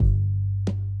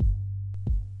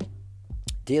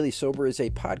Daily Sober is a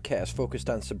podcast focused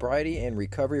on sobriety and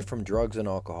recovery from drugs and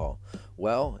alcohol.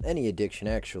 Well, any addiction,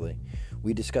 actually.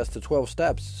 We discuss the 12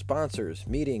 steps, sponsors,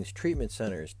 meetings, treatment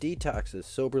centers, detoxes,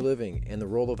 sober living, and the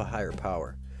role of a higher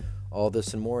power. All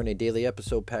this and more in a daily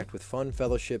episode packed with fun,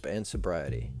 fellowship, and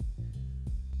sobriety.